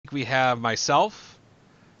week we have myself,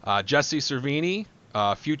 Jesse Cervini,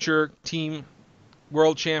 future team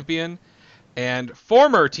world champion, and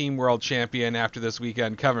former team world champion after this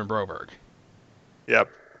weekend, Kevin Broberg. Yep.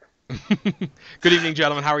 Good evening,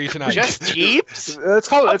 gentlemen. How are you tonight? Just Jeeps? It's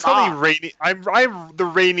called the reigning. I'm the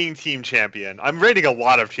reigning team champion. I'm reigning a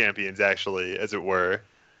lot of champions, actually, as it were.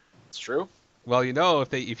 It's true. Well, if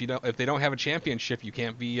they don't have a championship, you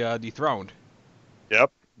can't be dethroned.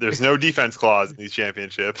 Yep. There's no defense clause in these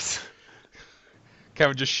championships.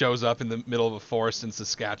 Kevin just shows up in the middle of a forest in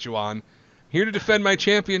Saskatchewan, here to defend my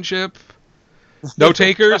championship. No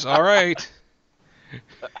takers. All right.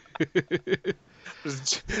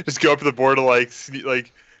 just go up to the border, like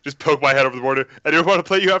just poke my head over the border. Anyone want to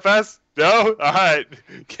play UFS? No. All right.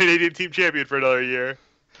 Canadian team champion for another year.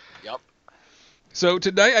 Yep. So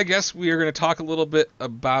tonight, I guess we are going to talk a little bit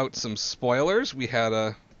about some spoilers. We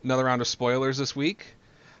had another round of spoilers this week.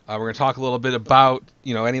 We're going to talk a little bit about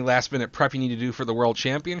any last-minute prep you need to do for the World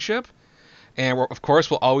Championship, and of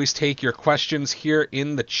course, we'll always take your questions here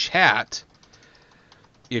in the chat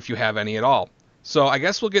if you have any at all. So I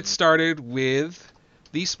guess we'll get started with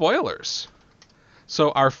the spoilers.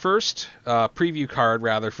 So our first preview card,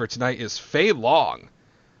 for tonight is Fei Long,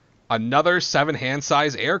 another 7-hand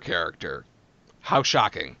size air character. How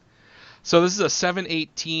shocking. So this is a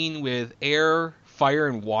 7/18 with air, fire,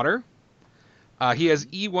 and water. He has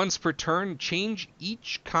E once per turn. Change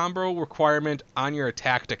each combo requirement on your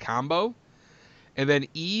attack to combo. And then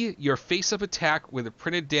E, your face-up attack with a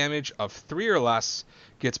printed damage of 3 or less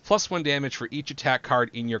gets +1 damage for each attack card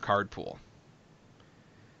in your card pool.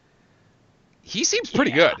 He seems pretty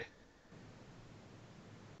good.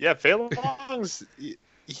 Yeah, Fei Long's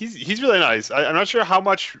he's really nice. I'm not sure how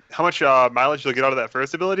much mileage you'll get out of that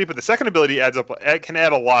first ability, but the second ability can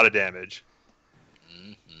add a lot of damage.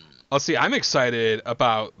 Let's see, I'm excited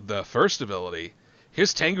about the first ability.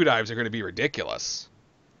 His Tengu dives are going to be ridiculous.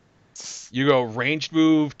 You go ranged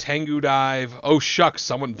move, Tengu dive. Oh shucks,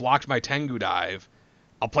 someone blocked my Tengu dive.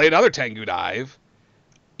 I'll play another Tengu dive.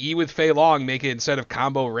 E with Fei Long, make it instead of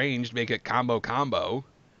combo ranged, make it combo.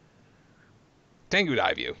 Tengu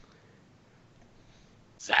dive you.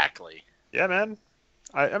 Exactly. Yeah, man.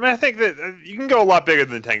 I think that you can go a lot bigger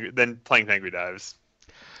than playing Tengu dives.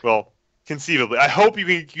 Well, conceivably. I hope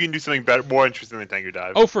you can do something better, more interesting than Tengu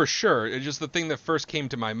dive. Oh, for sure. It's just the thing that first came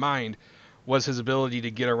to my mind was his ability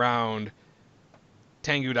to get around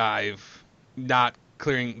Tengu dive, not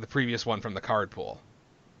clearing the previous one from the card pool.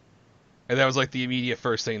 And that was like the immediate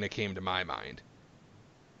first thing that came to my mind.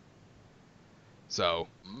 So,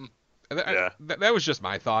 that was just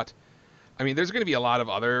my thought. I mean, there's going to be a lot of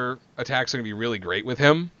other attacks that are going to be really great with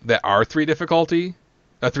him that are 3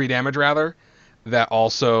 damage rather, that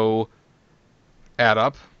also add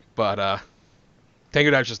up. But Tengu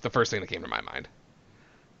dive is just the first thing that came to my mind.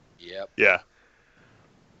 Yep. Yeah.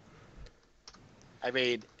 I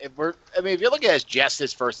mean, if you look at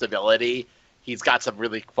his first ability, he's got some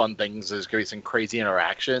really fun things. There's going to be some crazy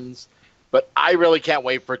interactions, but I really can't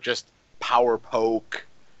wait for just power poke,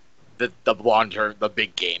 the long-term, the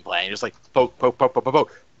big game plan. Just like poke,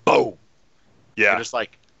 boom. Yeah. You're just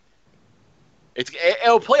like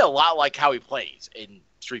it'll play a lot like how he plays in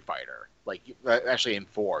Street Fighter. Like actually in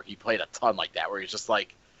 4, he played a ton like that, where he's just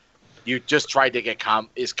like you just tried to get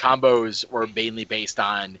his combos were mainly based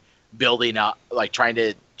on building up, like trying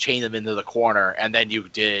to chain them into the corner, and then you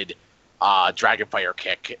did Dragon Fire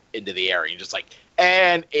kick into the air. And you're just like,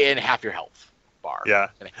 and in half your health bar. Yeah,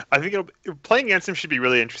 I think playing against him should be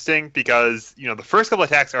really interesting because the first couple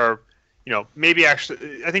attacks are, maybe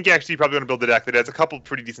actually, I think you're probably going to build a deck that has a couple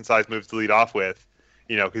pretty decent sized moves to lead off with.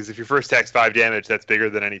 Because if your first attack's 5 damage, that's bigger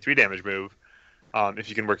than any 3 damage move. If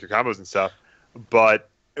you can work your combos and stuff, but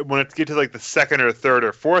when it gets to like the second or third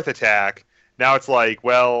or fourth attack, now it's like,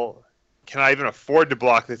 well, can I even afford to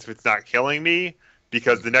block this if it's not killing me?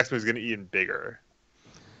 Because the next move is going to be even bigger.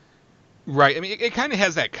 Right. I mean, it kind of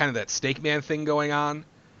has that Snake Man thing going on,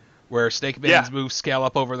 where Snake Man's moves scale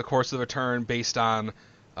up over the course of a turn based on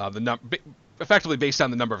effectively based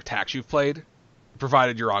on the number of attacks you've played,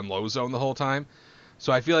 provided you're on low zone the whole time.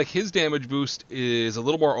 So I feel like his damage boost is a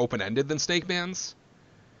little more open-ended than Snake Man's,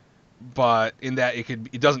 but in that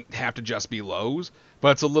it doesn't have to just be lows,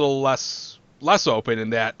 but it's a little less open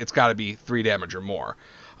in that it's got to be 3 damage or more.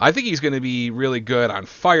 I think he's going to be really good on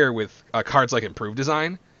fire with cards like Improved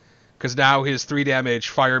Design, because now his 3 damage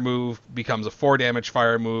fire move becomes a 4 damage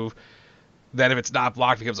fire move. Then if it's not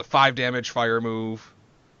blocked, it becomes a 5 damage fire move.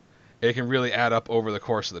 It can really add up over the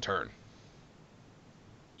course of the turn.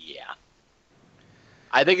 Yeah.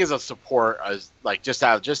 I think as a support,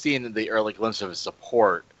 just seeing the early glimpse of his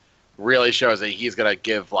support really shows that he's going to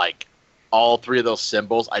give like all three of those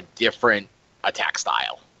symbols a different attack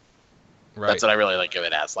style. Right. That's what I really like of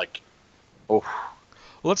it as. Like, oh,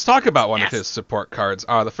 Let's talk about one of Yes. his support cards.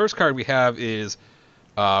 The first card we have is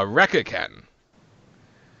Rekaken.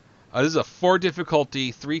 This is a 4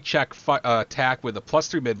 difficulty, 3 check attack with a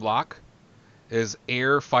 +3 mid block. Is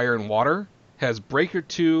air, fire, and water. Has Breaker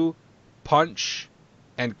 2, punch,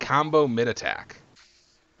 and combo mid attack.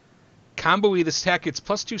 Combo E, this attack gets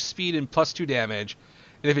 +2 speed and +2 damage,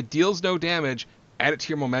 and if it deals no damage, add it to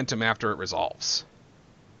your momentum after it resolves.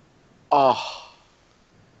 oh,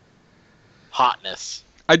 hotness.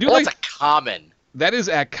 I do That's like a common. that is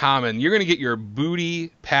at common. You're going to get your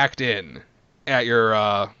booty packed in at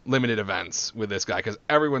your limited events with this guy because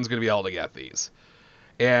everyone's going to be able to get these.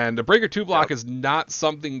 And the Breaker 2 block is not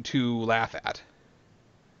something to laugh at.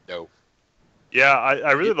 No. Yeah,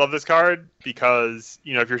 I really love this card because,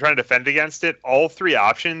 if you're trying to defend against it, all 3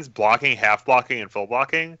 options, blocking, half blocking, and full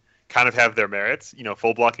blocking, kind of have their merits.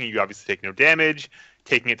 Full blocking, you obviously take no damage.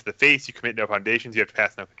 Taking it to the face, you commit no foundations, you have to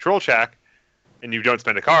pass no control check, and you don't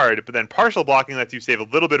spend a card. But then partial blocking lets you save a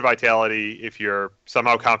little bit of vitality if you're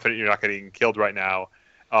somehow confident you're not getting killed right now.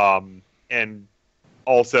 And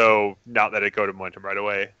also not let it go to momentum right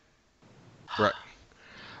away. Right.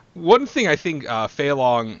 One thing I think Fei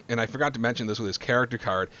Long, and I forgot to mention this with his character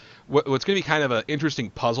card, what's going to be kind of an interesting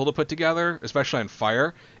puzzle to put together, especially on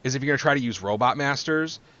Fire, is if you're going to try to use Robot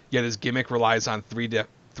Masters, yet his gimmick relies on 3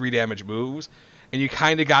 damage moves, and you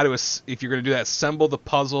kind of got to, if you're going to do that, assemble the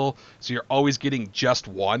puzzle so you're always getting just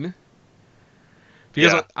one.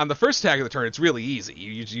 Because on the first attack of the turn, it's really easy.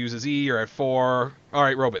 You just use his E, you're at 4, all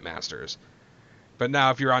right, Robot Masters. But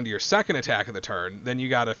now if you're onto your second attack of the turn, then you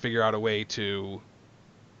got to figure out a way to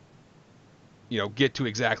get to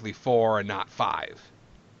exactly 4 and not 5.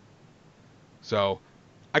 So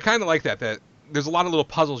I kind of like that there's a lot of little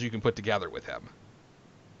puzzles you can put together with him.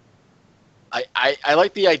 I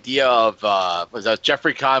like the idea of was that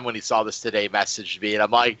Jeffrey Kahn when he saw this today messaged me, and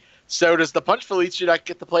I'm like, so does the Punch Felicia not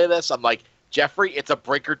get to play this? I'm like, Jeffrey, it's a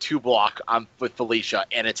Breaker 2 block with Felicia,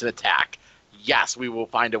 and it's an attack. Yes, we will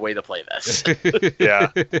find a way to play this.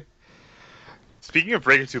 Yeah. Speaking of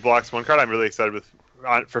Breaker 2 blocks, one card I'm really excited with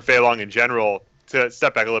for Fei Long in general, to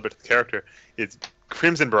step back a little bit to the character, is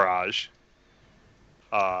Crimson Barrage.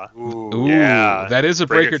 Ooh, yeah. that is a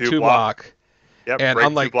Breaker 2 block. Yep, and Breaker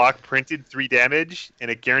unlike 2 block, printed 3 damage, and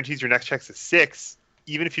it guarantees your next check's a 6,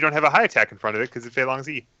 even if you don't have a high attack in front of it, because it's Fei Long's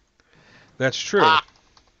E. That's true.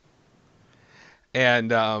 And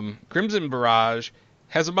Crimson Barrage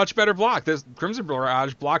has a much better block. This Crimson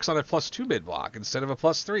Barrage blocks on a +2 mid block instead of a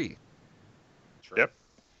 +3. True. Yep.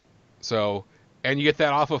 So, and you get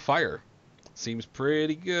that off of Fire. Seems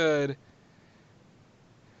pretty good.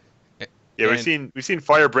 Yeah, we've seen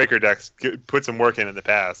Firebreaker decks put some work in the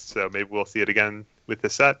past, so maybe we'll see it again with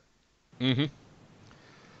this set. Mm-hmm.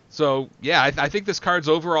 So yeah, I think this card's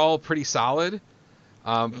overall pretty solid.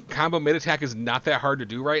 Combo mid attack is not that hard to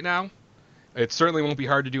do right now. It certainly won't be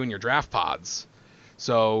hard to do in your draft pods.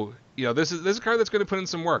 So this is a card that's going to put in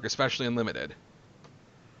some work, especially in limited.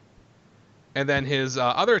 And then his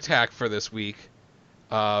other attack for this week,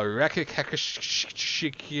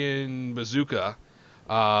 Rekikekashikin Bazooka.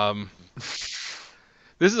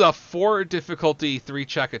 This is a 4 difficulty 3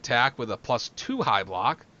 check attack with a +2 high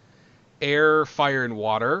block, air, fire, and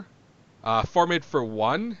water. 4 mid for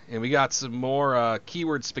 1, and we got some more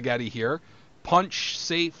keyword spaghetti here. Punch,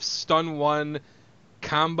 safe, stun 1,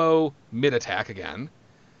 combo, mid attack again.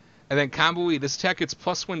 And then combo E, this attack gets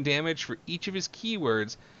 +1 damage for each of his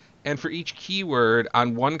keywords, and for each keyword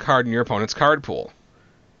on 1 card in your opponent's card pool.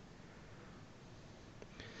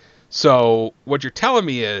 So what you're telling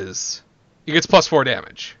me is it gets +4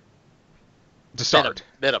 damage to start.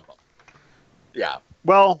 Minimum. Yeah.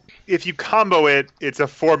 Well, if you combo it, it's a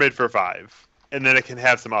 4 mid for 5, and then it can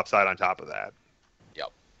have some upside on top of that.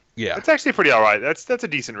 Yep. Yeah. That's actually pretty all right. That's a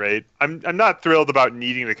decent rate. I'm not thrilled about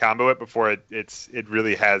needing to combo it before it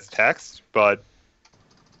really has text, but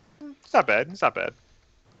it's not bad. It's not bad.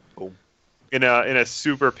 Boom. In a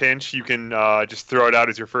super pinch, you can just throw it out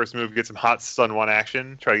as your first move, get some hot stun 1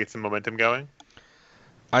 action, try to get some momentum going.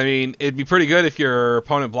 I mean, it'd be pretty good if your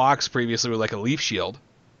opponent blocks previously with like a leaf shield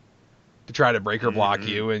to try to breaker block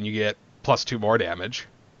you, and you get +2 more damage.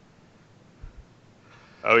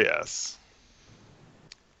 Oh yes.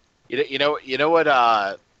 You know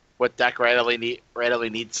what deck readily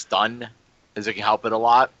needs stun, is it can help it a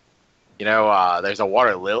lot. There's a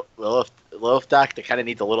Water Lilith deck that kind of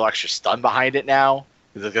needs a little extra stun behind it now.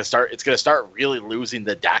 It's gonna start really losing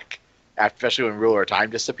the deck, especially when Ruler of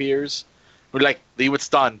Time disappears. We're like, lead with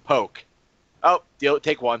stun, poke. Oh,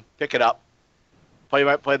 take 1, pick it up. Play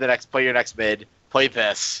your next mid. Play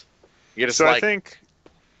this. You're just So I like, think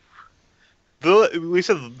we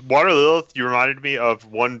said Water Lilith. You reminded me of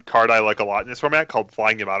one card I like a lot in this format called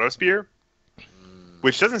Flying Yamato Spear,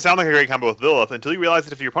 which doesn't sound like a great combo with Lilith until you realize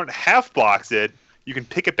that if your opponent half blocks it, you can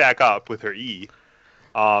pick it back up with her E.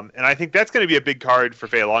 And I think that's going to be a big card for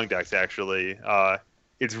Fei Long decks. Actually,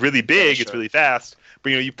 it's really big, sure. it's really fast,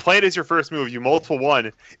 but you play it as your first move, you multiple one,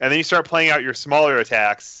 and then you start playing out your smaller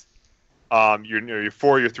attacks, your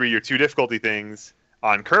 4, your 3, your 2 difficulty things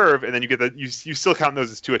on curve, and then you get you still count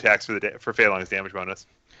those as 2 attacks for Fei Long's damage bonus.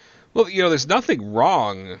 Well, there's nothing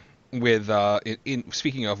wrong with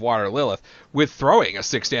speaking of Water Lilith, with throwing a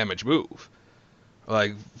 6 damage move.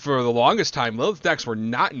 Like, for the longest time, Lilith decks were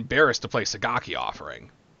not embarrassed to play Sagaki Offering.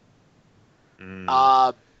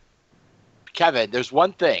 Kevin, there's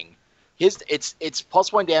one thing. It's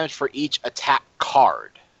 +1 damage for each attack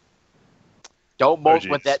card.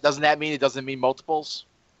 Doesn't that mean it doesn't mean multiples?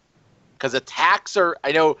 Because attacks are,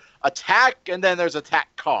 I know, attack and then there's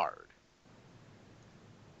attack card.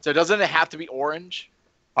 So doesn't it have to be orange?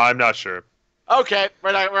 I'm not sure. Okay,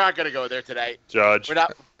 we're not gonna go there today. Judge. We're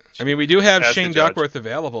not. I mean, we do have As Shane the judge. Duckworth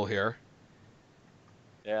available here.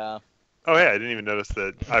 Yeah. Oh yeah, I didn't even notice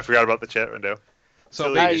that. I forgot about the chat window. So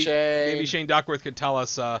Silly maybe, me. maybe Shane Duckworth could tell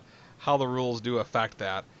us how the rules do affect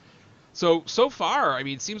that. So far, I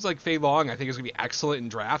mean, it seems like Fei Long, I think, is going to be excellent in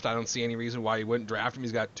draft. I don't see any reason why you wouldn't draft him.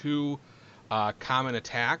 He's got 2 common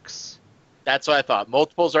attacks. That's what I thought.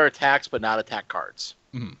 Multiples are attacks, but not attack cards.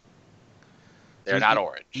 Mhm. They're not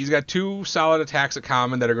orange. He's got 2 solid attacks at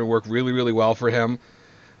common that are going to work really, really well for him.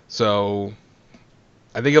 So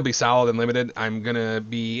I think he'll be solid and limited. I'm going to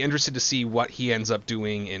be interested to see what he ends up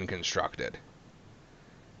doing in constructed.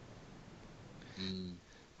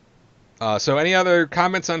 So any other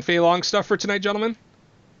comments on Fei Long stuff for tonight, gentlemen?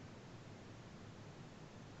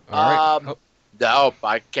 All right. No,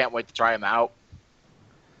 I can't wait to try him out.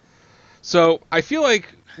 So I feel like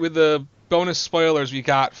with the bonus spoilers we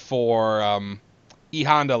got for E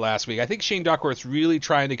Honda last week, I think Shane Duckworth's really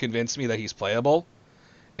trying to convince me that he's playable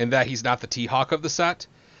and that he's not the T-Hawk of the set.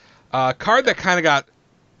 Card that kind of got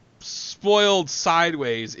spoiled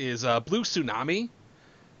sideways is Blue Tsunami.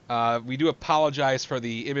 We do apologize for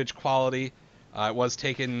the image quality.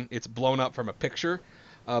 It's blown up from a picture.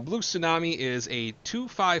 Blue Tsunami is a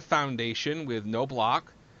 2/5 foundation with no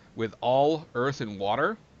block, with all earth and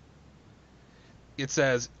water. It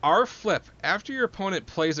says, our flip, after your opponent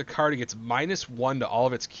plays a card, it gets -1 to all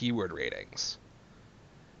of its keyword ratings.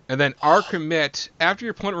 And then our commit, after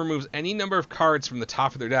your opponent removes any number of cards from the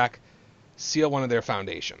top of their deck, seal one of their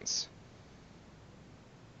foundations.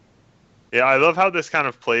 Yeah, I love how this kind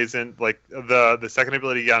of plays in, like, the second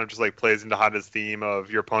ability kind of just, like, plays into Honda's theme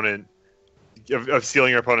of your opponent, of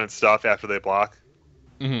sealing your opponent's stuff after they block.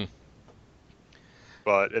 Mm-hmm.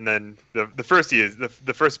 And then the first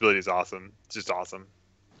ability is awesome. It's just awesome.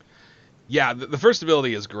 Yeah, the first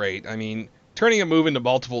ability is great. I mean, turning a move into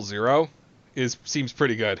multiple 0 seems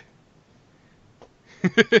pretty good.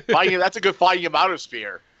 That's a good flying him out of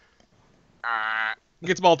sphere.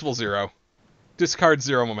 Gets multiple 0. Discard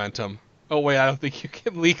 0 momentum. Oh wait, I don't think you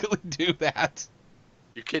can legally do that.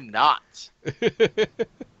 You cannot.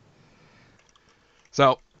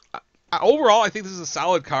 So, overall, I think this is a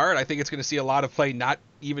solid card. I think it's going to see a lot of play, not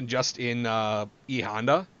even just in E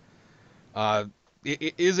Honda.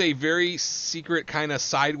 It is a very secret kind of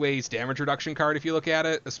sideways damage reduction card if you look at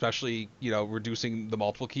it, especially, reducing the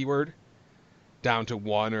multiple keyword down to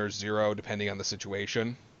 1 or 0 depending on the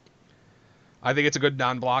situation. I think it's a good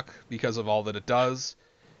non-block because of all that it does,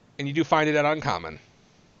 and you do find it at uncommon.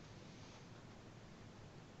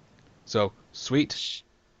 So, sweet.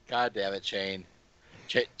 God damn it, Shane.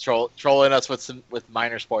 Trolling us with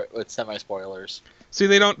semi spoilers. See,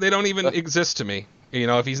 they don't even exist to me.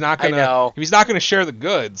 If he's not I know. if he's not gonna share the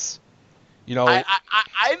goods, I'm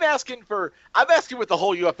asking what the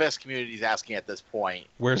whole UFS community is asking at this point.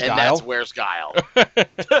 Where's and Guile? That's where's Guile.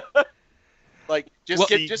 Like,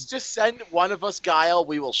 just send one of us Guile.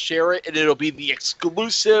 We will share it, and it'll be the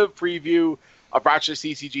exclusive preview of Rochester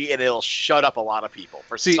CCG, and it'll shut up a lot of people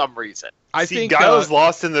for some reason. I think Guile is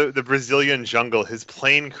lost in the Brazilian jungle. His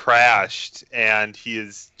plane crashed, and he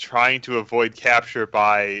is trying to avoid capture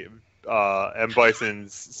by M.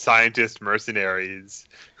 Bison's scientist mercenaries,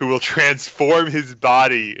 who will transform his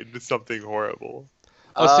body into something horrible.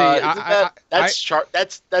 That's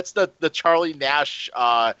the Charlie Nash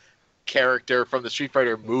character from the Street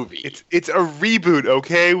Fighter movie. It's a reboot,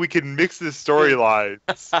 okay? We can mix the storylines.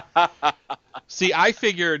 See, I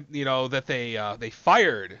figured, that they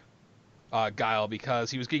fired Guile because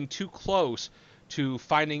he was getting too close to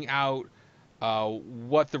finding out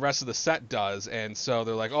what the rest of the set does, and so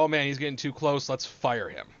they're like, oh man, he's getting too close, let's fire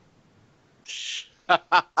him.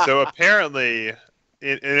 So apparently,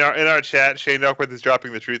 in our chat, Shane Duckworth is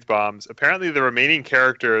dropping the truth bombs. Apparently, the remaining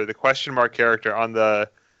character, the question mark character on the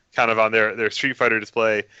kind of on their Street Fighter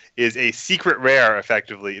display, is a secret rare.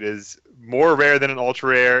 Effectively, it is more rare than an ultra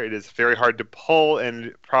rare. It is very hard to pull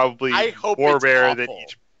and probably more rare than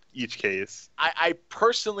each case. I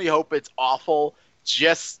personally hope it's awful,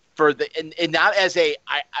 just for the and not as an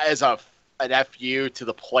FU to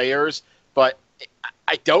the players, but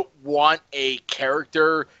I don't want a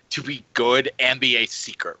character to be good and be a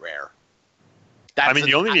secret rare.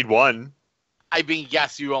 You only need one. I mean,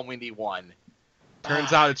 yes, you only need one.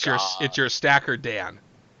 Turns out it's your Stacker Dan.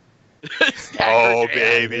 Stacker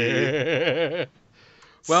Dan. Baby.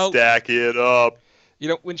 Well, stack it up.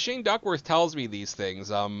 When Shane Duckworth tells me these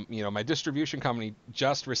things, my distribution company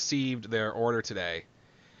just received their order today,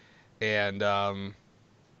 and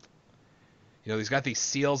he's got these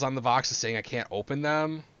seals on the boxes saying I can't open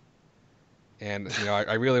them, and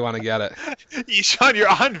I really want to get it. Sean, you're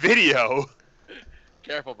on video.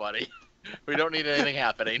 Careful, buddy. We don't need anything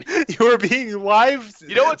happening. You are being live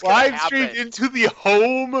live streamed into the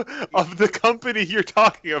home of the company you're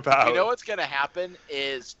talking about. You know what's gonna happen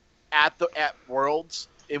is at Worlds,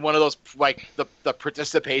 in one of those the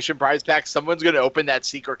participation prize packs, someone's gonna open that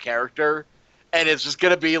secret character, and it's just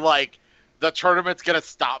gonna be like the tournament's gonna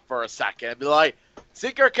stop for a second and be like,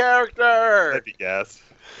 secret character. That'd be gas.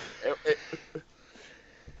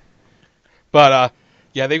 But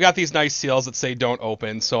yeah, they've got these nice seals that say don't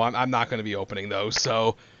open, so I'm not going to be opening those.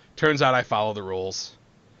 So turns out I follow the rules.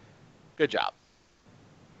 Good job.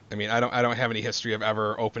 I mean, I don't have any history of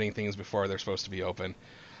ever opening things before they're supposed to be open.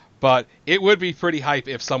 But it would be pretty hype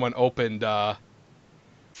if someone opened one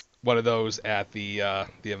of those at the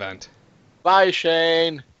event. Bye,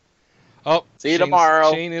 Shane. Oh, see you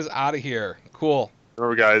tomorrow. Shane is out of here. Cool.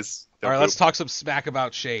 Remember, guys. All right, let's talk some smack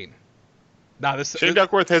about Shane. Shane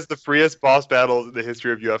Duckworth has the freest boss battles in the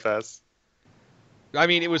history of UFS. I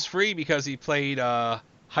mean, it was free because he played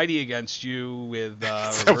Heidi against you with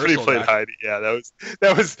Somebody played Heidi. Yeah,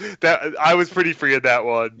 that. I was pretty free in that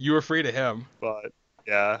one. You were free to him. But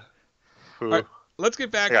yeah. All right, let's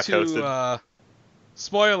get back to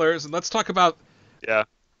spoilers, and let's talk about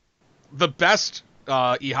the best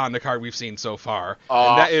E-Honda card we've seen so far,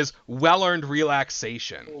 and that is Well-Earned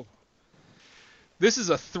Relaxation. This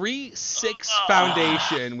is a 3/6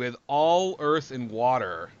 foundation with all earth and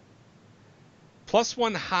water.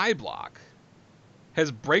 +1 high block.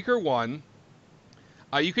 Has breaker 1.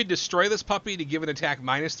 You could destroy this puppy to give an attack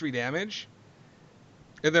 -3 damage.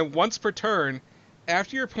 And then once per turn,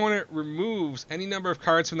 after your opponent removes any number of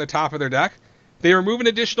cards from the top of their deck, they remove an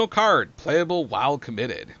additional card, playable while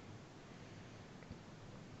committed.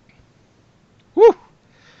 Whew!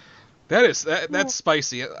 That's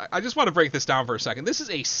spicy. I just want to break this down for a second. This is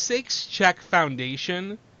a 6-check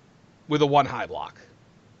foundation with a 1 high block.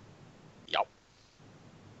 Yep.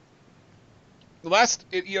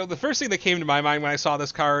 The first thing that came to my mind when I saw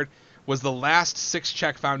this card was the last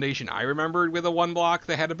 6-check foundation I remembered with a 1 block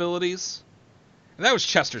that had abilities. And that was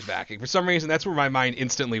Chester's backing. For some reason, that's where my mind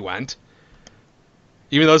instantly went.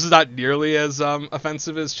 Even though this is not nearly as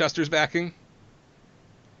offensive as Chester's backing.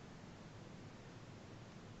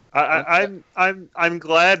 I'm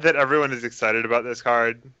glad that everyone is excited about this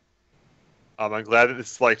card. I'm glad that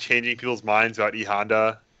this is changing people's minds about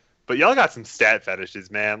E-Honda. But y'all got some stat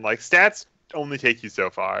fetishes, man. Stats only take you so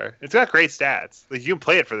far. It's got great stats. You can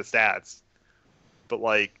play it for the stats. But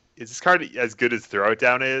is this card as good as Throw It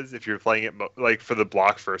Down is if you're playing it for the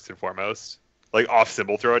block first and foremost? Off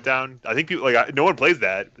symbol Throw It Down. I think people no one plays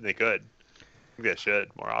that, but they could. I think they should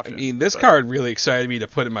more often. I mean, this card really excited me to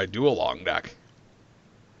put in my dual long deck.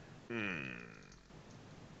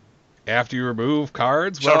 After you remove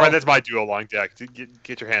cards, Sean, that's my dual long deck.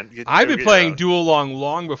 Get your hand. I've been playing dual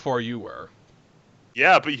long before you were.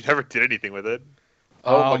 Yeah, but you never did anything with it.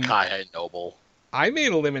 Oh, Makai Noble. I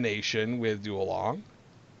made elimination with dual long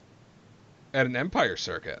at an Empire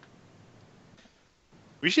circuit.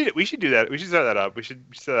 We should do that. We should set that up. We should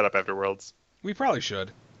set that up after Worlds. We probably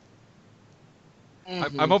should.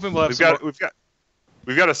 Mm-hmm. I'm hoping we'll have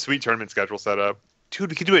we've got a sweet tournament schedule set up. Dude,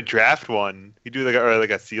 we could do a draft one. We could do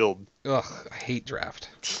a sealed. Ugh, I hate draft.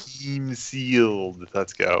 Team sealed.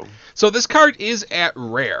 Let's go. So this card is at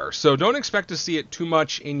rare, so don't expect to see it too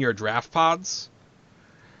much in your draft pods.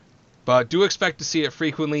 But do expect to see it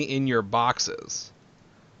frequently in your boxes.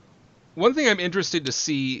 One thing I'm interested to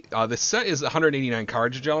see, this set is 189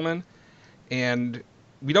 cards, gentlemen, and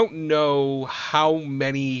we don't know how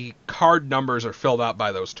many card numbers are filled out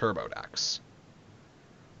by those turbo decks.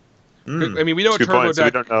 I mean, we know a turbo deck. So we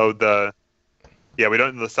don't know Yeah, we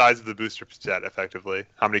don't know the size of the booster set effectively.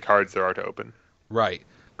 How many cards there are to open? Right.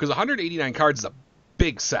 Because 189 cards is a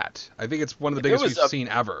big set. I think it's one of the biggest we've seen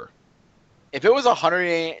ever. If it was a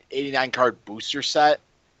 189 card booster set,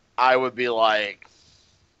 I would be like,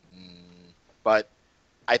 but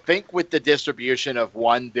I think with the distribution of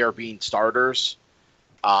one, there being starters,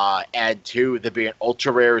 and two, there being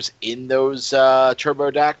ultra rares in those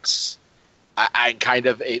turbo decks, I kind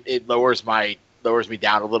of it lowers me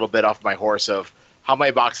down a little bit off my horse of how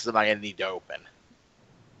many boxes am I going to need to open.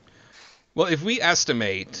 Well, if we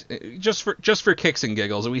estimate just for kicks and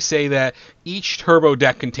giggles, and we say that each turbo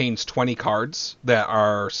deck contains 20 cards that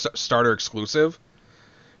are starter exclusive,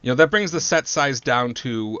 that brings the set size down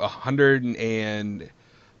to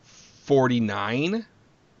 149.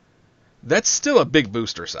 That's still a big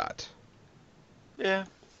booster set. Yeah.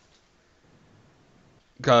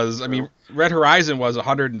 Because Red Horizon was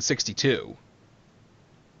 162.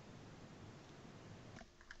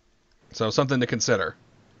 So something to consider.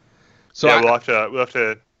 So yeah, we'll have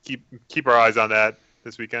to keep our eyes on that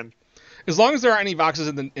this weekend. As long as there aren't any boxes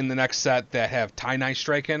in the next set that have Tie-Knife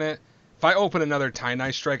Strike in it, if I open another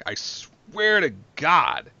Tie-Knife Strike, I swear to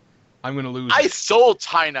God, I'm going to lose. I sold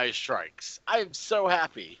Tie-Knife Strikes. I'm so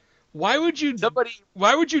happy. Why would you dupe a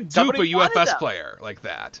UFS player like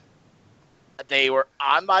that? They were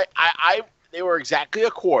on my. They were exactly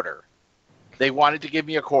a quarter. They wanted to give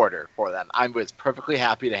me a quarter for them. I was perfectly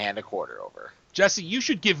happy to hand a quarter over. Jesse, you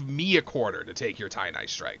should give me a quarter to take your Tie-Knife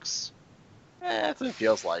Strikes. That's what it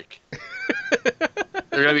feels like.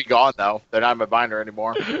 They're going to be gone, though. They're not in my binder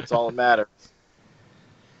anymore. That's all that matters.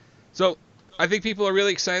 So, I think people are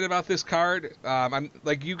really excited about this card. I'm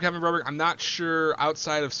like you, Kevin Broberg. I'm not sure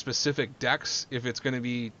outside of specific decks if it's going to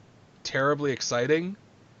be terribly exciting.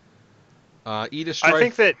 E-Destroy. I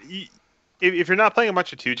think that if you're not playing a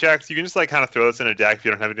bunch of 2-checks, you can just kind of throw this in a deck if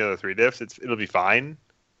you don't have any other 3-diffs. It'll be fine.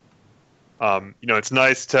 It's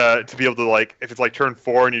nice to be able to, if it's turn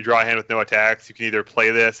 4 and you draw a hand with no attacks, you can either play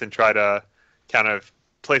this and try to kind of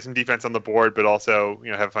play some defense on the board, but also,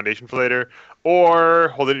 have a foundation for later, or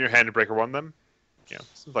hold it in your hand and breaker one them.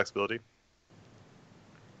 Some flexibility.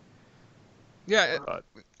 Yeah,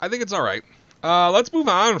 I think it's all right. Let's move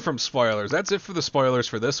on from spoilers. That's it for the spoilers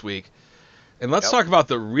for this week. And let's talk about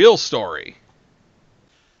the real story.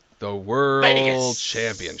 The World Vegas.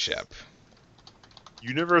 Championship.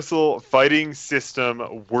 Universal Fighting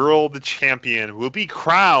System World Champion will be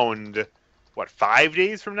crowned, 5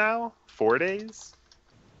 days from now? 4 days?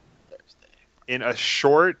 Thursday. In a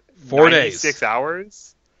short 4 96 days.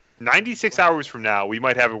 hours? 96 hours from now, we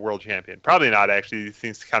might have a world champion. Probably not, actually. These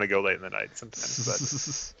things kind of go late in the night sometimes. But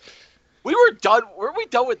We were done. Weren't we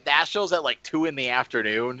done with Nationals at 2 in the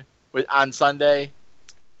afternoon on Sunday?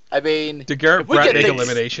 I mean, Did Garrett Brett make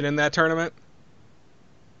elimination in that tournament?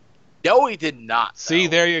 No, he did not. See,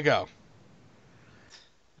 there you go.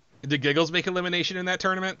 Did Giggles make elimination in that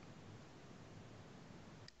tournament?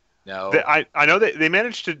 No. I know that they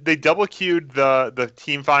managed to. They double queued the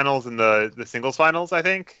team finals and the singles finals, I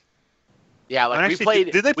think. Yeah, we actually,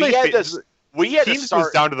 played. Did they play? We had teams to start.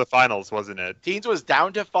 Was down to the finals, wasn't it? Teams was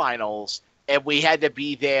down to finals, and we had to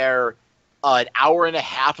be there an hour and a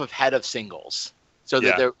half ahead of singles. So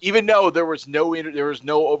that even though there was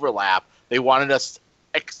no overlap, they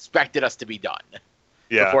expected us to be done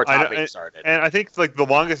before topic started. And I think the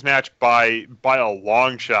longest match by a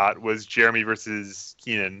long shot was Jeremy versus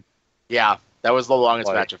Keenan. Yeah, that was the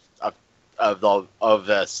longest match of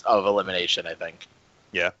elimination, I think.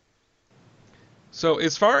 Yeah. So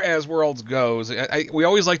as far as Worlds goes, we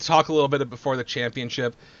always like to talk a little bit before the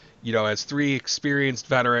championship. As 3 experienced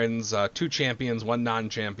veterans, 2 champions, 1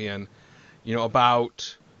 non-champion.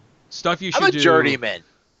 About stuff you should do. I'm a journeyman.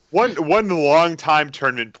 One long-time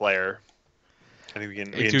tournament player. I think we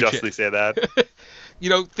can justly say that.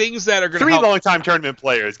 Things that are going to 3 help. long-time tournament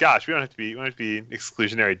players. Gosh, we don't have to be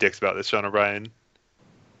exclusionary dicks about this, Sean O'Brien.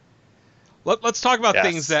 Let's talk about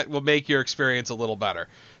things that will make your experience a little better.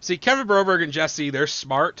 See, Kevin Broberg and Jesse, they're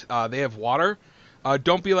smart. They have water.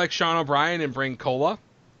 Don't be like Sean O'Brien and bring cola.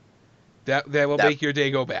 That will make your day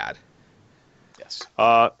go bad. Yes.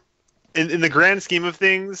 In the grand scheme of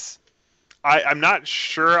things, I'm not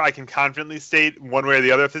sure I can confidently state one way or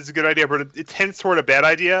the other if this is a good idea, but it tends toward a bad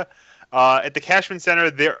idea. At the Cashman Center,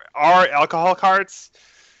 there are alcohol carts.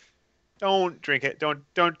 Don't drink it. Don't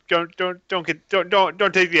take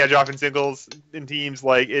the edge off in singles in teams.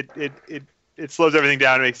 It slows everything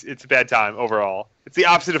down. It's a bad time overall. It's the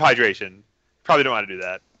opposite of hydration. Probably don't want to do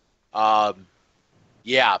that.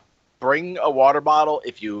 Yeah. Bring a water bottle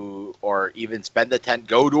or even spend the $10.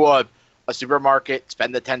 Go to a supermarket,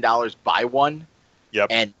 spend the $10, buy one. Yep.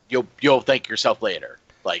 And you'll thank yourself later.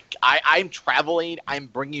 Like I'm traveling, I'm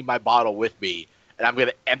bringing my bottle with me, and I'm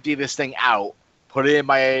gonna empty this thing out, put it in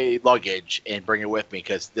my luggage, and bring it with me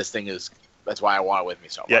because this thing is. That's why I want it with me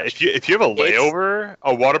so much. Yeah, if you have a layover,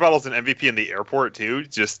 a water bottle's an MVP in the airport too.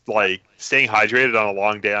 Just like staying hydrated on a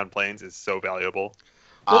long day on planes is so valuable.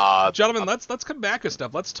 Well, gentlemen, let's come back to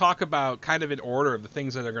stuff. Let's talk about kind of in order of the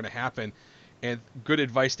things that are going to happen and good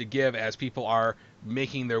advice to give as people are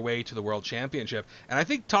making their way to the World Championship. And I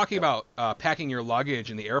think talking about packing your luggage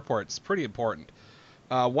in the airport is pretty important.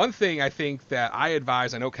 One thing I think that I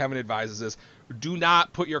advise, I know Kevin advises, is do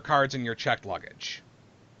not put your cards in your checked luggage.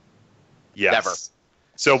 Yes. Never.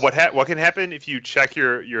 So what can happen if you check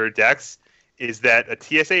your decks is that a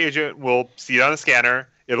TSA agent will see it on a scanner.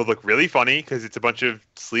 It'll look really funny because it's a bunch of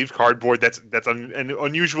sleeved cardboard that's an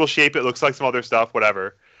unusual shape. It looks like some other stuff,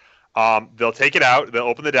 whatever. They'll take it out. They'll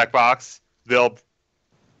open the deck box. They'll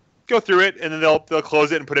go through it, and then they'll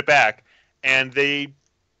close it and put it back. And they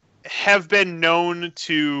have been known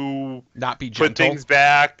to not be gentle. Put things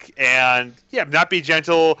back and not be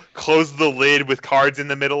gentle. Close the lid with cards in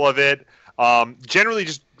the middle of it. Generally,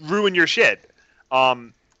 just ruin your shit.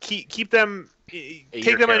 Keep them.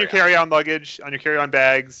 Take them on your carry-on luggage, on your carry-on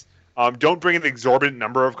bags. Don't bring an exorbitant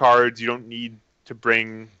number of cards. You don't need to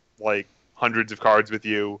bring like hundreds of cards with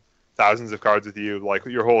you, thousands of cards with you, like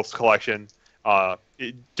your whole collection.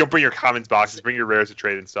 Don't bring your commons boxes. Bring your rares to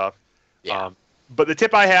trade and stuff. Yeah. But the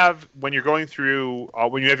tip I have when you're going through,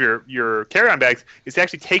 when you have your carry-on bags, is to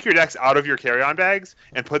actually take your decks out of your carry-on bags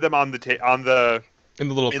and put them on the in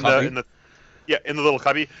the little cubby. In the little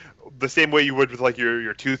cubby, the same way you would with like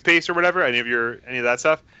your toothpaste or whatever, any of that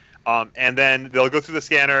stuff. And then they'll go through the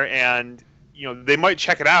scanner, and they might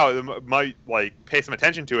check it out, they might like pay some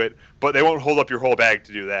attention to it, but they won't hold up your whole bag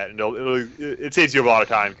to do that, and it saves you a lot of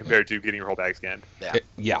time compared to getting your whole bag scanned.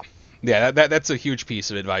 That's a huge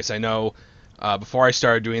piece of advice. I know. Before I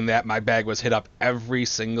started doing that, my bag was hit up every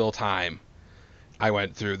single time I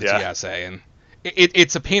went through the TSA, and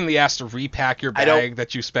it's a pain in the ass to repack your bag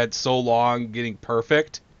that you spent so long getting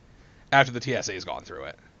perfect after the TSA has gone through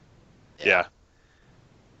it. Yeah.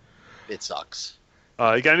 It sucks.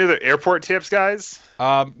 You got any other airport tips, guys?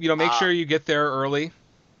 Make sure you get there early.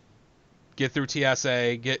 Get through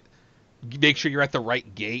TSA. Make sure you're at the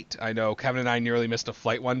right gate. I know Kevin and I nearly missed a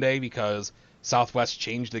flight one day because Southwest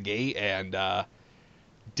changed the gate and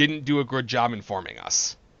didn't do a good job informing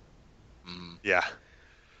us. Yeah.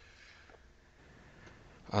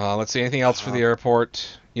 Let's see, anything else for the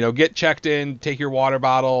airport? Get checked in, take your water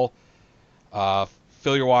bottle,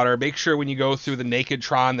 fill your water. Make sure when you go through the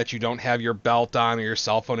Nakedtron that you don't have your belt on or your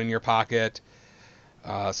cell phone in your pocket.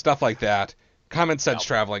 Stuff like that. Common sense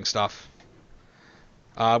traveling stuff.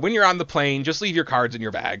 When you're on the plane, just leave your cards in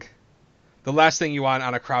your bag. The last thing you want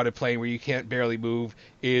on a crowded plane where you can't barely move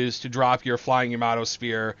is to drop your flying Yamato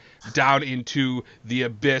sphere down into the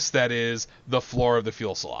abyss that is the floor of the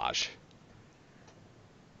fuselage.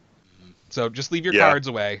 So just leave your cards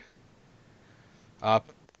away.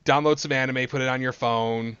 Download some anime, put it on your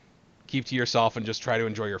phone, keep to yourself, and just try to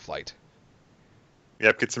enjoy your flight.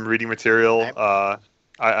 Yep, get some reading material. I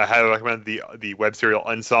highly recommend the web serial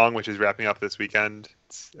Unsong, which is wrapping up this weekend.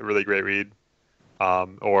 It's a really great read.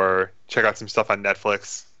 Or check out some stuff on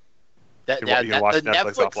Netflix. The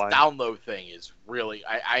Netflix download thing is really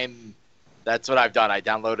that's what I've done. I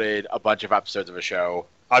downloaded a bunch of episodes of a show.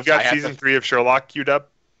 I've got season 3 of Sherlock queued up.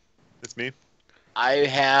 That's me. I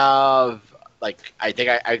have I think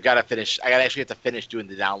I gotta finish. I gotta actually have to finish doing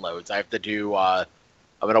the downloads. I have to do. I'm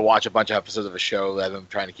gonna watch a bunch of episodes of a show that I'm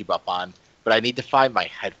trying to keep up on, but I need to find my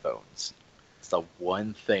headphones. It's the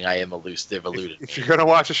one thing I am elusive. If you're gonna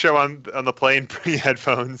watch a show on the plane, bring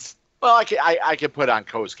headphones. Well, I can put on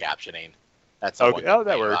closed captioning. That's okay. Oh,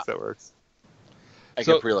 that works. That works. I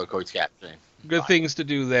can preload closed captioning. Good things to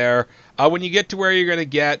do there. When you get to where you're going to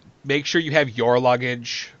get, make sure you have your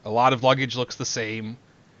luggage. A lot of luggage looks the same,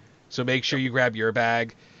 so make sure you grab your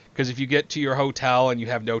bag. Because if you get to your hotel and you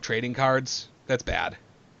have no trading cards, that's bad.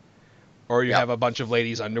 Or you have a bunch of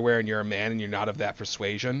ladies' underwear and you're a man and you're not of that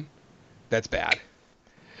persuasion, that's bad.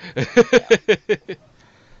 Get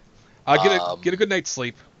a good night's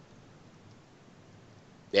sleep.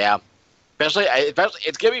 Yeah. Especially,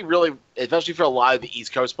 it's going to be really, especially for a lot of the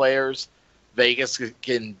East Coast players, Vegas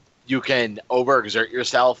you can overexert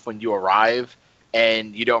yourself when you arrive,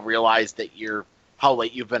 and you don't realize that how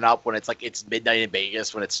late you've been up when it's midnight in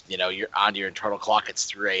Vegas, when it's, you're on your internal clock, it's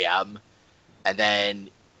 3 a.m. And then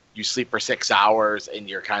you sleep for 6 hours and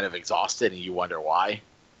you're kind of exhausted and you wonder why.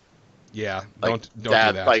 Yeah. Don't do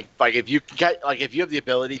that. If you have the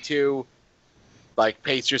ability to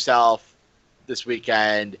pace yourself this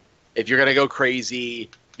weekend, if you're going to go crazy,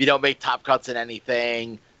 you don't make top cuts in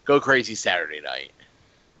anything, go crazy Saturday night.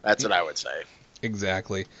 That's what I would say.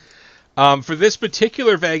 Exactly. For this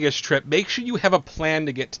particular Vegas trip, make sure you have a plan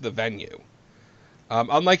to get to the venue.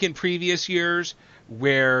 Unlike in previous years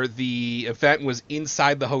where the event was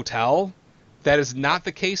inside the hotel, that is not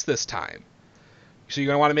the case this time. So you're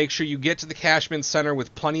going to want to make sure you get to the Cashman Center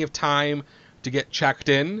with plenty of time to get checked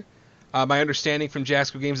in. My understanding from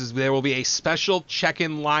Jasco Games is there will be a special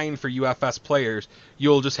check-in line for UFS players.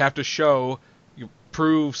 You'll just have to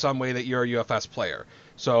prove some way that you're a UFS player.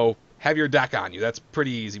 So have your deck on you. That's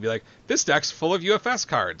pretty easy. Be like, this deck's full of UFS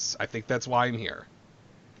cards. I think that's why I'm here.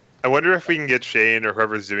 I wonder if we can get Shane or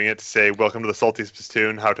whoever's doing it to say, "Welcome to the Salty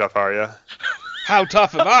Spittoon. How tough are you?" How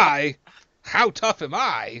tough am I? How tough am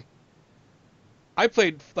I? I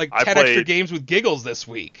played like 10 extra games with Giggles this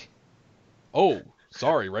week. Oh,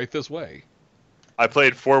 sorry, right this way. I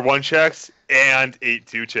played 4 1-checks and 8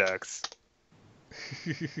 2-checks.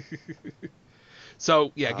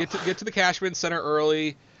 So yeah, get to the Cashman Center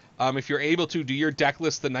early. If you're able to, do your deck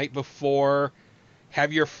list the night before.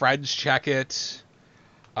 Have your friends check it.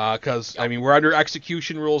 Because I mean, we're under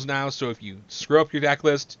execution rules now, so if you screw up your deck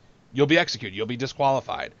list, you'll be executed. You'll be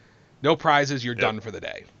disqualified. No prizes. You're done for the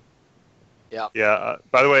day. Yeah. Yeah.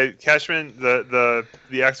 By the way, Cashman, the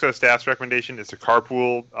Expo staff's recommendation is to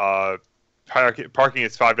carpool. Parking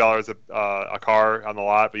is $5 a car on the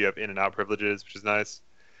lot, but you have in and out privileges, which is nice.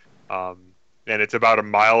 And it's about a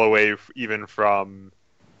mile away, even from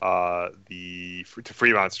to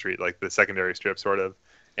Fremont Street, like the secondary strip, sort of.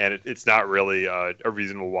 And it's not really a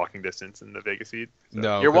reasonable walking distance in the Vegas heat. So.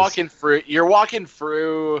 No, you're walking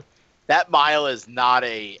through. That mile is not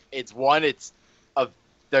a. It's one. It's a.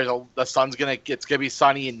 The sun's it's gonna be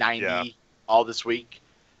sunny and 90 all this week.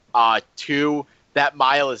 2, that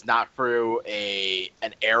mile is not through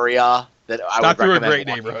an area that I would recommend a great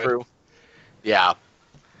walking neighborhood. through. Yeah.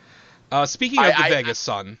 Speaking of the Vegas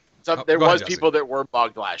sun, there was ahead, people that were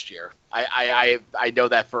mugged last year. I know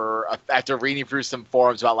that after reading through some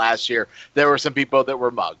forums about last year, there were some people that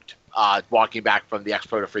were mugged walking back from the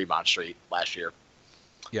Expo to Fremont Street last year.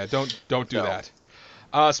 Yeah, don't do that.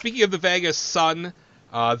 Speaking of the Vegas sun,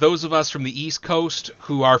 those of us from the East Coast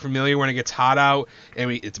who are familiar when it gets hot out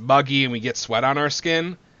and it's muggy and we get sweat on our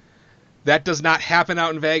skin, that does not happen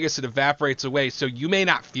out in Vegas. It evaporates away, so you may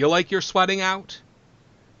not feel like you're sweating out.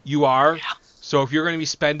 You are. Yeah. So if you're going to be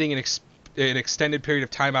spending an extended period of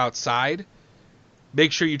time outside,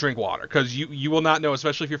 make sure you drink water, because you will not know,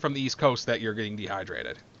 especially if you're from the East Coast, that you're getting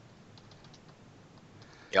dehydrated.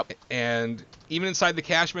 Yep. And even inside the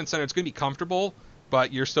Cashman Center, it's going to be comfortable,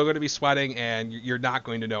 but you're still going to be sweating, and you're not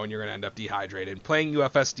going to know, and you're going to end up dehydrated. Playing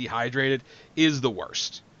UFS dehydrated is the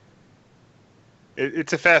worst.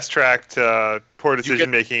 It's a fast track to poor decision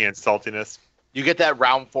making and saltiness. You get that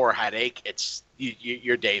round 4 headache.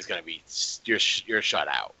 Your day is going to be you're shut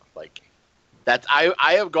out. Like that's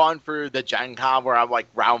I have gone through the Gen Con where I'm like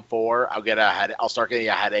round 4, I'll start getting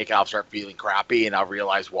a headache, and I'll start feeling crappy, and I'll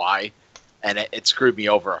realize why, and it screwed me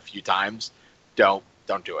over a few times. Don't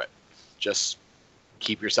do it. Just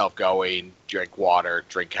keep yourself going. Drink water.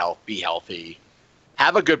 Be healthy.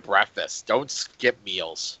 Have a good breakfast. Don't skip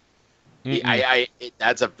meals.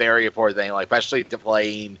 That's a very important thing, like especially to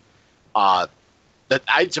playing.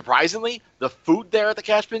 Surprisingly, the food there at the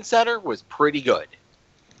Cashman Center was pretty good,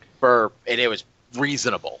 and it was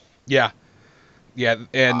reasonable. Yeah,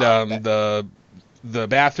 and the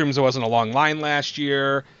bathrooms, there wasn't a long line last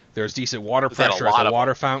year. There's decent water pressure at the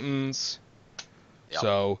water fountains. Yep.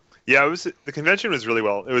 So yeah, the convention was really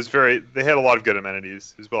well. They had a lot of good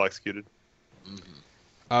amenities. It was well executed.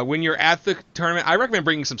 Mm-hmm. When you're at the tournament, I recommend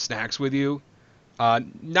bringing some snacks with you.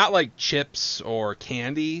 Not like chips or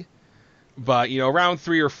candy, but around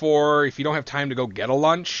 3 or 4, if you don't have time to go get a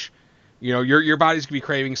lunch, your body's gonna be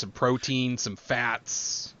craving some protein, some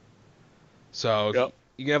fats. So if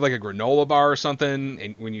you can have like a granola bar or something,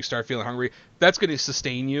 and when you start feeling hungry, that's gonna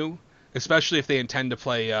sustain you. Especially if they intend to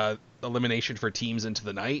play elimination for teams into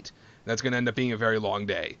the night, that's gonna end up being a very long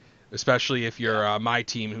day. Especially if you're my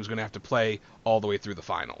team, who's gonna have to play all the way through the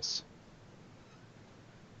finals.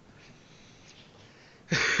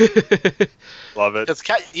 Love it. Because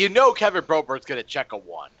Kevin Brobert's going to check a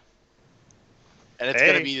 1. And it's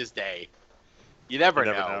going to be his day. You never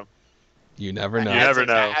know. You never know. You never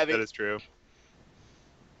know. That is true.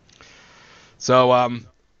 So, and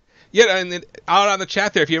out on the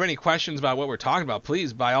chat there, if you have any questions about what we're talking about,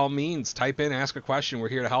 please, by all means, type in, ask a question. We're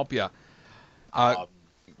here to help you.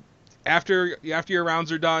 After your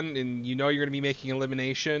rounds are done and you're going to be making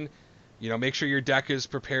elimination, make sure your deck is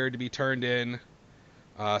prepared to be turned in.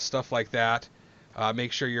 Stuff like that.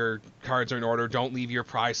 Make sure your cards are in order. Don't leave your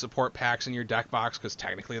prize support packs in your deck box because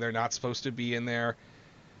technically they're not supposed to be in there.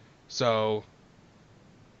 So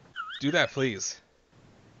do that, please.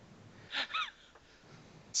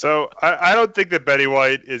 So I don't think that Betty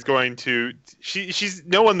White is going to. She's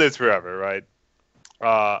no one lives forever, right?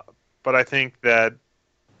 But I think that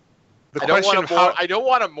the question of how I don't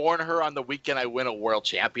want to mourn her on the weekend I win a world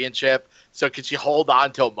championship. So could she hold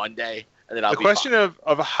on till Monday, and then I'll the be question fine.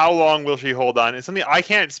 of how long will she hold on is something I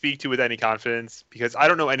can't speak to with any confidence because I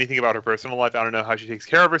don't know anything about her personal life. I don't know how she takes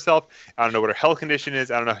care of herself. I don't know what her health condition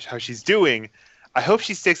is. I don't know how she's doing. I hope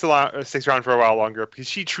she sticks around for a while longer because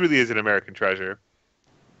she truly is an American treasure.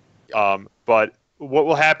 But what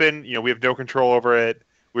will happen? You know, we have no control over it.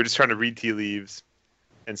 We're just trying to read tea leaves,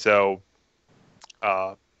 and so,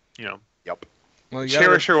 you know, Yep. Well,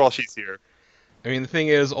 cherish her while she's here. I mean, the thing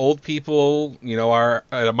is, old people, are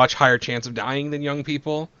at a much higher chance of dying than young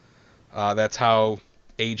people. That's how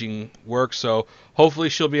aging works. So hopefully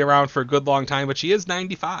she'll be around for a good long time. But she is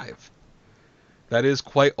 95. That is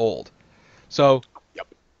quite old. So Yep.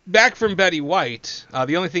 back from Betty White.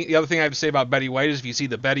 The other thing I have to say about Betty White is if you see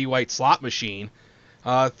the Betty White slot machine,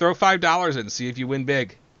 throw $5 in and see if you win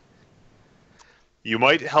big. You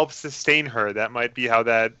might help sustain her. That might be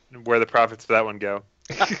where the profits for that one go.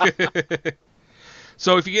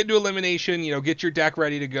 So if you get into elimination, get your deck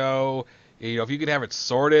ready to go. If you can have it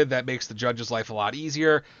sorted, that makes the judge's life a lot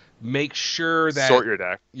easier. Make sure that Sort your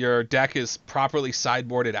deck. Your deck is properly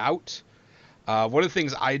sideboarded out. One of the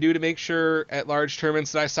things I do to make sure at large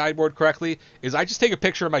tournaments that I sideboard correctly is I just take a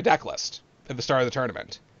picture of my deck list at the start of the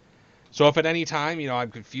tournament. So if at any time,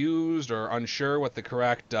 I'm confused or unsure what the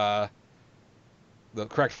correct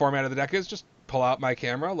format of the deck is, just pull out my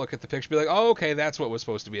camera, look at the picture, be like, oh, okay, that's what was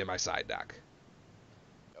supposed to be in my side deck.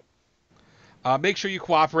 Make sure you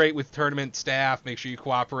cooperate with tournament staff. Make sure you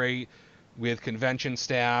cooperate with convention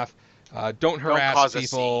staff. Don't harass cause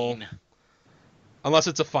people. a scene. Unless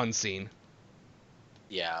it's a fun scene.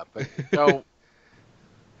 Yeah, but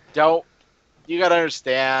don't. You gotta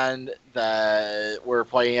understand that we're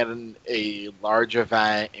playing in a large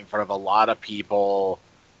event in front of a lot of people.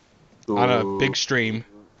 On a big stream.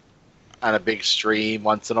 On a big stream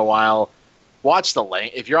once in a while. Watch the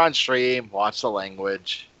if you're on stream, watch the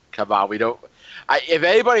language. Come on, we don't. If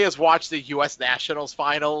anybody has watched the U.S. Nationals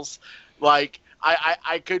finals, I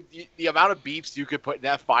could the amount of beeps you could put in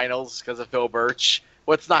that finals because of Phil Birch.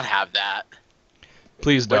 Let's not have that.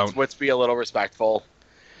 Please don't. Let's be a little respectful.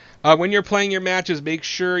 When you're playing your matches, make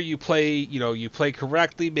sure you play. You play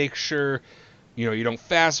correctly. Make sure, you don't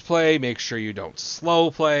fast play. Make sure you don't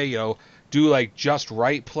slow play. Do just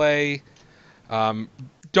right play. Don't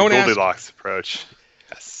Goldilocks approach.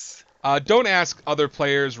 Yes. Don't ask other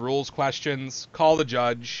players rules questions. Call the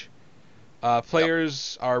judge.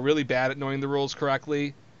 Players are really bad at knowing the rules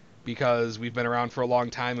correctly because we've been around for a long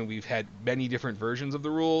time and we've had many different versions of the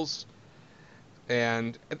rules.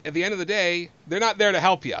 And at the end of the day, they're not there to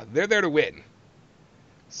help you. They're there to win.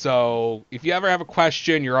 So if you ever have a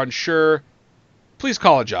question, you're unsure, please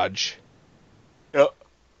call a judge. Yep.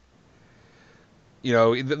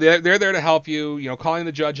 They're there to help you. Calling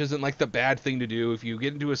the judge isn't the bad thing to do. If you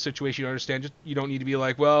get into a situation you understand, you don't need to be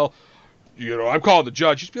like, well, I'm calling the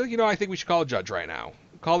judge. Just be like, I think we should call a judge right now.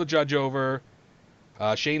 Call the judge over.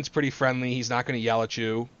 Shane's pretty friendly. He's not going to yell at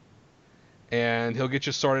you. And he'll get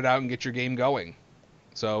you sorted out and get your game going.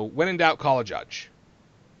 So when in doubt, call a judge.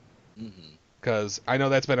 Because I know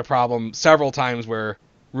that's been a problem several times where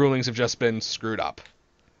rulings have just been screwed up.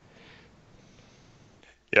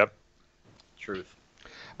 Yep. Truth.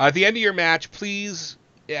 At the end of your match, please,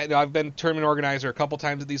 I've been tournament organizer a couple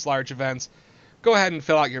times at these large events, go ahead and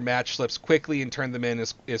fill out your match slips quickly and turn them in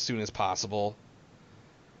as soon as possible.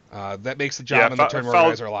 That makes the job of the tournament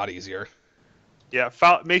organizer a lot easier. Yeah,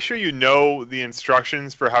 make sure you know the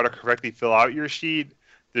instructions for how to correctly fill out your sheet.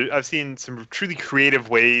 I've seen some truly creative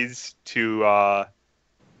ways to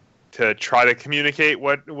try to communicate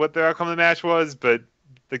what the outcome of the match was, but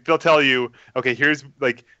they'll tell you, okay, here's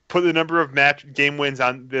put the number of game wins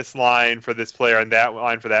on this line for this player and that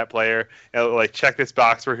line for that player, and check this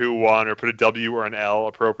box for who won, or put a W or an L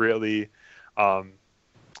appropriately.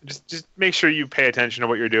 Just make sure you pay attention to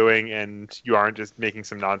what you're doing and you aren't just making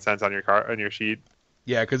some nonsense on your sheet.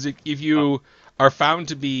 Yeah, because if you are found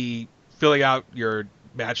to be filling out your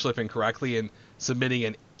match slip incorrectly and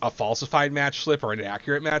submitting a falsified match slip or an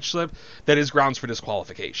inaccurate match slip, that is grounds for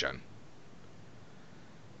disqualification.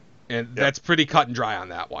 And that's pretty cut and dry on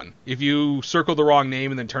that one. If you circle the wrong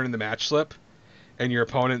name and then turn in the match slip, and your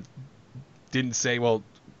opponent didn't say, well,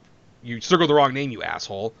 you circled the wrong name, you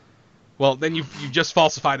asshole, well, then you just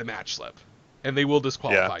falsified a match slip, and they will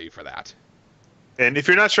disqualify you for that. And if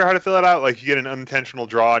you're not sure how to fill it out, like you get an unintentional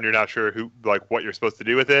draw and you're not sure what you're supposed to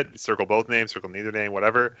do with it, circle both names, circle neither name,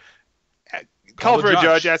 whatever. Call for a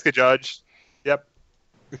judge, ask a judge. Yep.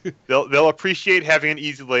 They'll appreciate having an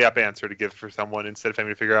easy layup answer to give for someone instead of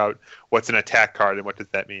having to figure out what's an attack card and what does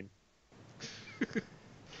that mean.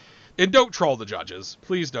 And don't troll the judges.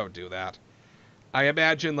 Please don't do that. I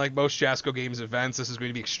imagine, like most Jasco Games events, this is going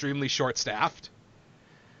to be extremely short-staffed.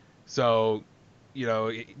 So,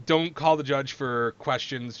 don't call the judge for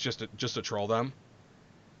questions just to troll them.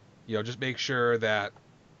 Just make sure that,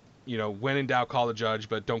 when in doubt, call the judge,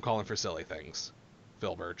 but don't call him for silly things.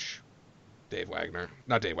 Phil Birch, Ben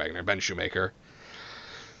Shoemaker.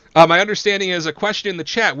 My understanding is a question in the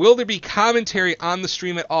chat. Will there be commentary on the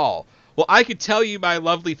stream at all? Well, I could tell you, my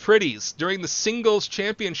lovely pretties, during the singles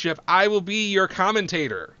championship, I will be your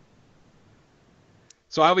commentator.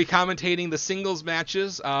 So I'll be commentating the singles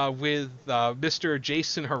matches with Mr.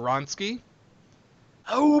 Jason Horonsky.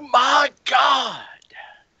 Oh my God!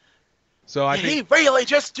 So Did he really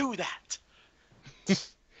just do that?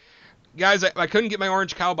 Guys, I couldn't get my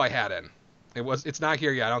orange cowboy hat in. It's not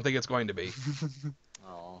here yet. I don't think it's going to be.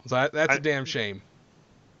 Oh. So that's a damn shame.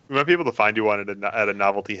 We want people to find you one at a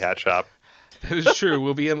novelty hat shop. That is true.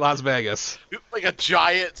 We'll be in Las Vegas. Like a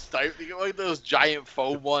giant like those giant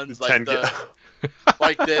foam ones, like that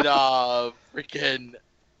freaking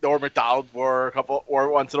Norm Macdonald wore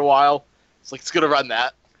once in a while. It's gonna run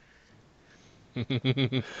that.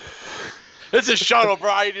 This is Sean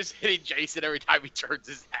O'Brien just hitting Jason every time he turns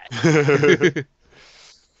his head.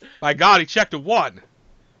 My God, he checked a 1.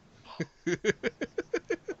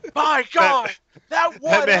 My God, that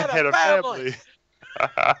one had a family.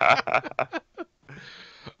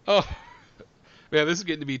 Oh, man, this is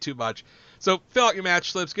getting to be too much. So fill out your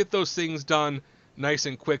match slips, get those things done nice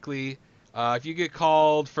and quickly. If you get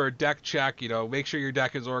called for a deck check, make sure your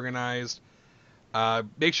deck is organized.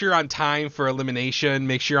 Make sure you're on time for elimination.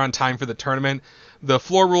 Make sure you're on time for the tournament. The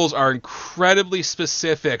floor rules are incredibly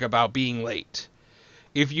specific about being late.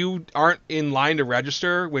 If you aren't in line to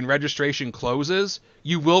register when registration closes,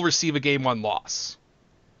 you will receive a Game 1 loss.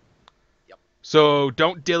 Yep. So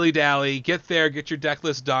don't dilly-dally. Get there, get your deck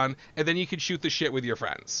list done, and then you can shoot the shit with your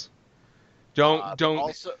friends. Don't.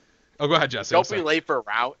 Also, go ahead, Jesse. Don't be late for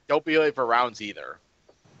rounds either.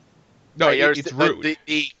 No, it's rude.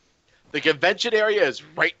 The convention area is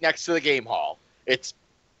right next to the game hall. It's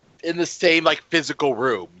in the same physical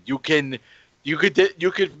room. You could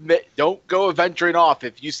don't go venturing off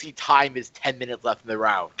if you see time is 10 minutes left in the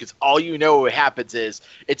round, because all what happens is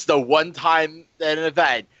it's the one time at an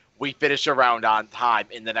event we finish a round on time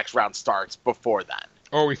and the next round starts before then.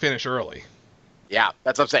 Or we finish early. Yeah,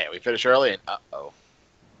 that's what I'm saying. We finish early and uh-oh.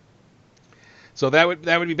 So that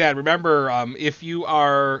would be bad. Remember, if you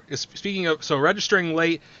are registering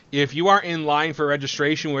late, if you are in line for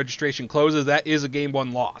registration when registration closes, that is a Game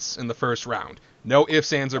 1 loss in the first round. No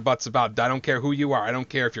ifs, ands, or buts about it. I don't care who you are. I don't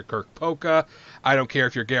care if you're Kirk Polka. I don't care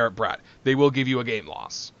if you're Garrett Brett. They will give you a game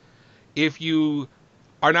loss. If you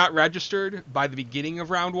are not registered by the beginning of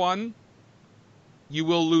round 1, you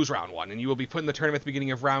will lose round 1, and you will be put in the tournament at the beginning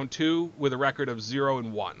of round 2 with a record of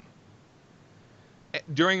 0-1.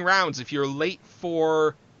 During rounds, if you're late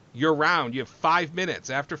for your round, you have 5 minutes.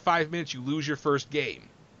 After 5 minutes, you lose your first game.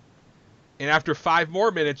 And after 5 more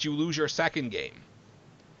minutes, you lose your second game.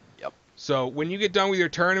 Yep. So when you get done with your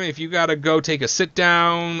tournament, if you got to go take a sit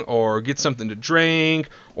down or get something to drink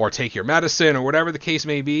or take your medicine or whatever the case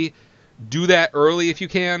may be, do that early if you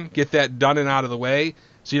can. Get that done and out of the way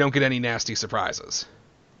so you don't get any nasty surprises.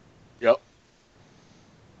 Yep.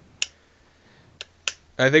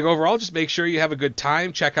 I think overall, just make sure you have a good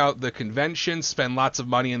time. Check out the convention. Spend lots of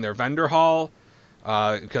money in their vendor hall.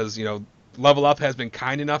 Because, Level Up has been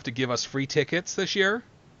kind enough to give us free tickets this year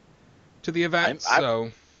to the event.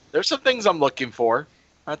 There's some things I'm looking for.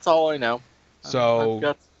 That's all I know.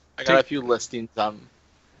 So I got a few listings.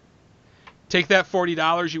 Take that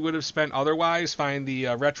 $40 you would have spent otherwise. Find the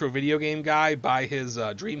retro video game guy. Buy his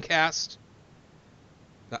Dreamcast.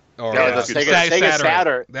 Or Sega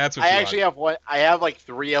Saturn. That's what I actually have one. I have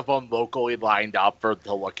 3 of them locally lined up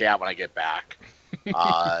to look at when I get back.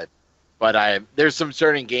 But there's some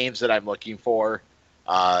certain games that I'm looking for,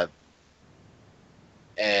 and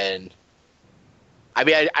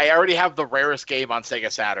I already have the rarest game on Sega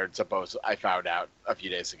Saturn. I found out a few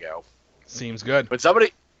days ago. Seems good. But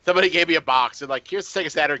somebody gave me a box and here's the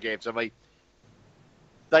Sega Saturn games. I'm like,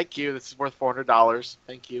 thank you. This is worth $400.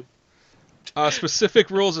 Thank you. Specific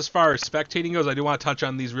rules as far as spectating goes, I do want to touch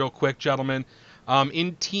on these real quick, gentlemen.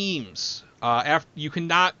 In teams, you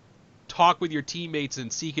cannot talk with your teammates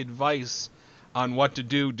and seek advice on what to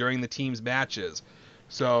do during the team's matches.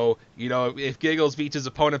 So, if Giggles beats his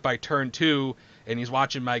opponent by turn 2 and he's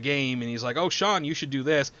watching my game and he's like, "Oh, Sean, you should do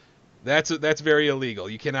this," that's very illegal.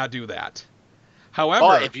 You cannot do that. However,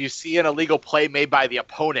 But if you see an illegal play made by the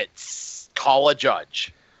opponent, call a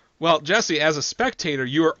judge. well, Jesse, as a spectator,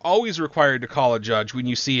 you are always required to call a judge when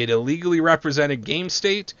you see an illegally represented game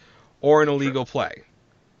state or an illegal play.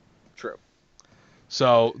 True.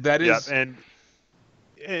 So that is... Yeah, and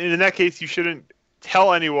in that case, you shouldn't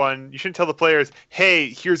tell anyone. You shouldn't tell the players,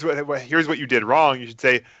 "Hey, here's what you did wrong." You should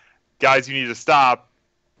say, "Guys, you need to stop."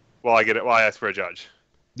 While I ask for a judge.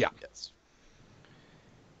 Yeah. Yes.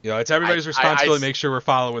 It's everybody's responsibility to make sure we're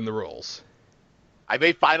following the rules. I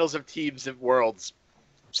made finals of teams at Worlds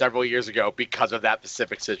several years ago because of that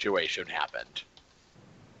specific situation happened.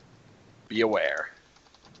 Be aware.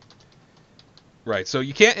 Right. So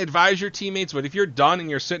you can't advise your teammates, but if you're done and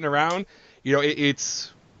you're sitting around,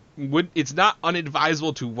 it's not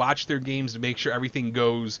unadvisable to watch their games to make sure everything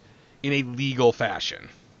goes in a legal fashion.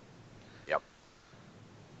 Yep.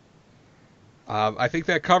 I think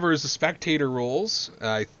that covers the spectator rules.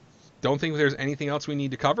 I don't think there's anything else we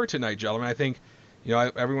need to cover tonight, gentlemen. I think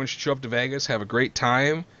everyone should show up to Vegas, have a great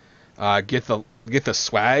time, get the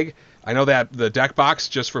swag. I know that the deck box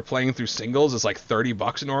just for playing through singles is like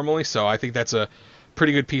 $30 normally, so I think that's a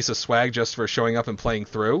pretty good piece of swag just for showing up and playing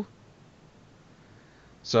through.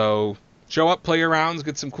 So show up, play your rounds,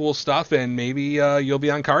 get some cool stuff, and maybe you'll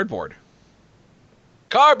be on cardboard.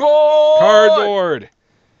 Cardboard!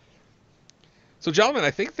 So, gentlemen, I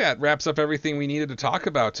think that wraps up everything we needed to talk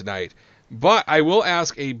about tonight. But I will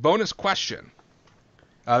ask a bonus question.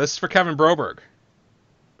 This is for Kevin Broberg.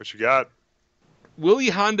 What you got? Will E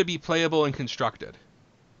Honda be playable and constructed?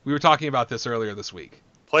 We were talking about this earlier this week.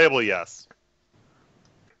 Playable, yes.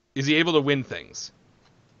 Is he able to win things?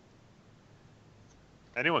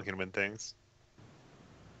 Anyone can win things.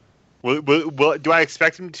 Do I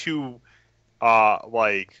expect him to, I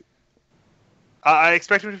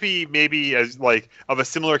expect him to be maybe as of a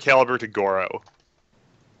similar caliber to Goro,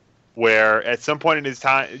 where at some point in his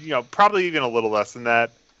time, probably even a little less than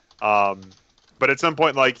that, but at some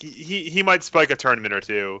point, he might spike a tournament or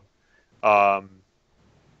two,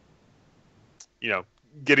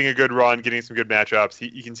 getting a good run, getting some good matchups.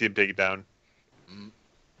 You can see him take it down.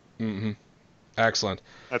 Mm-hmm. Excellent.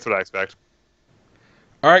 That's what I expect.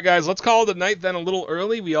 All right, guys, let's call it a night then a little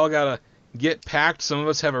early. We all got to get packed. Some of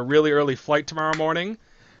us have a really early flight tomorrow morning.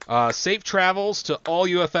 Safe travels to all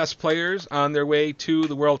UFS players on their way to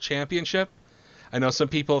the World Championship. I know some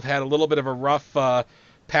people have had a little bit of a rough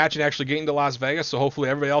patch in actually getting to Las Vegas, so hopefully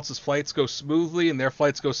everybody else's flights go smoothly and their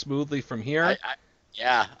flights go smoothly from here.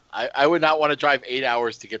 I would not want to drive 8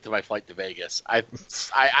 hours to get to my flight to Vegas. I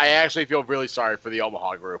actually feel really sorry for the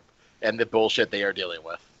Omaha group and the bullshit they are dealing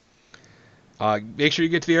with. Make sure you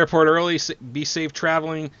get to the airport early. Be safe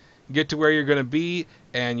traveling. Get to where you're going to be.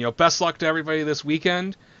 And, best luck to everybody this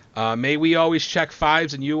weekend. May we always check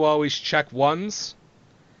 5s and you always check 1s.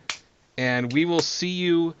 And we will see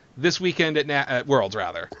you this weekend at Worlds,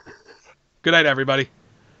 rather. Good night, everybody.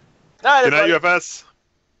 Good night, UFS.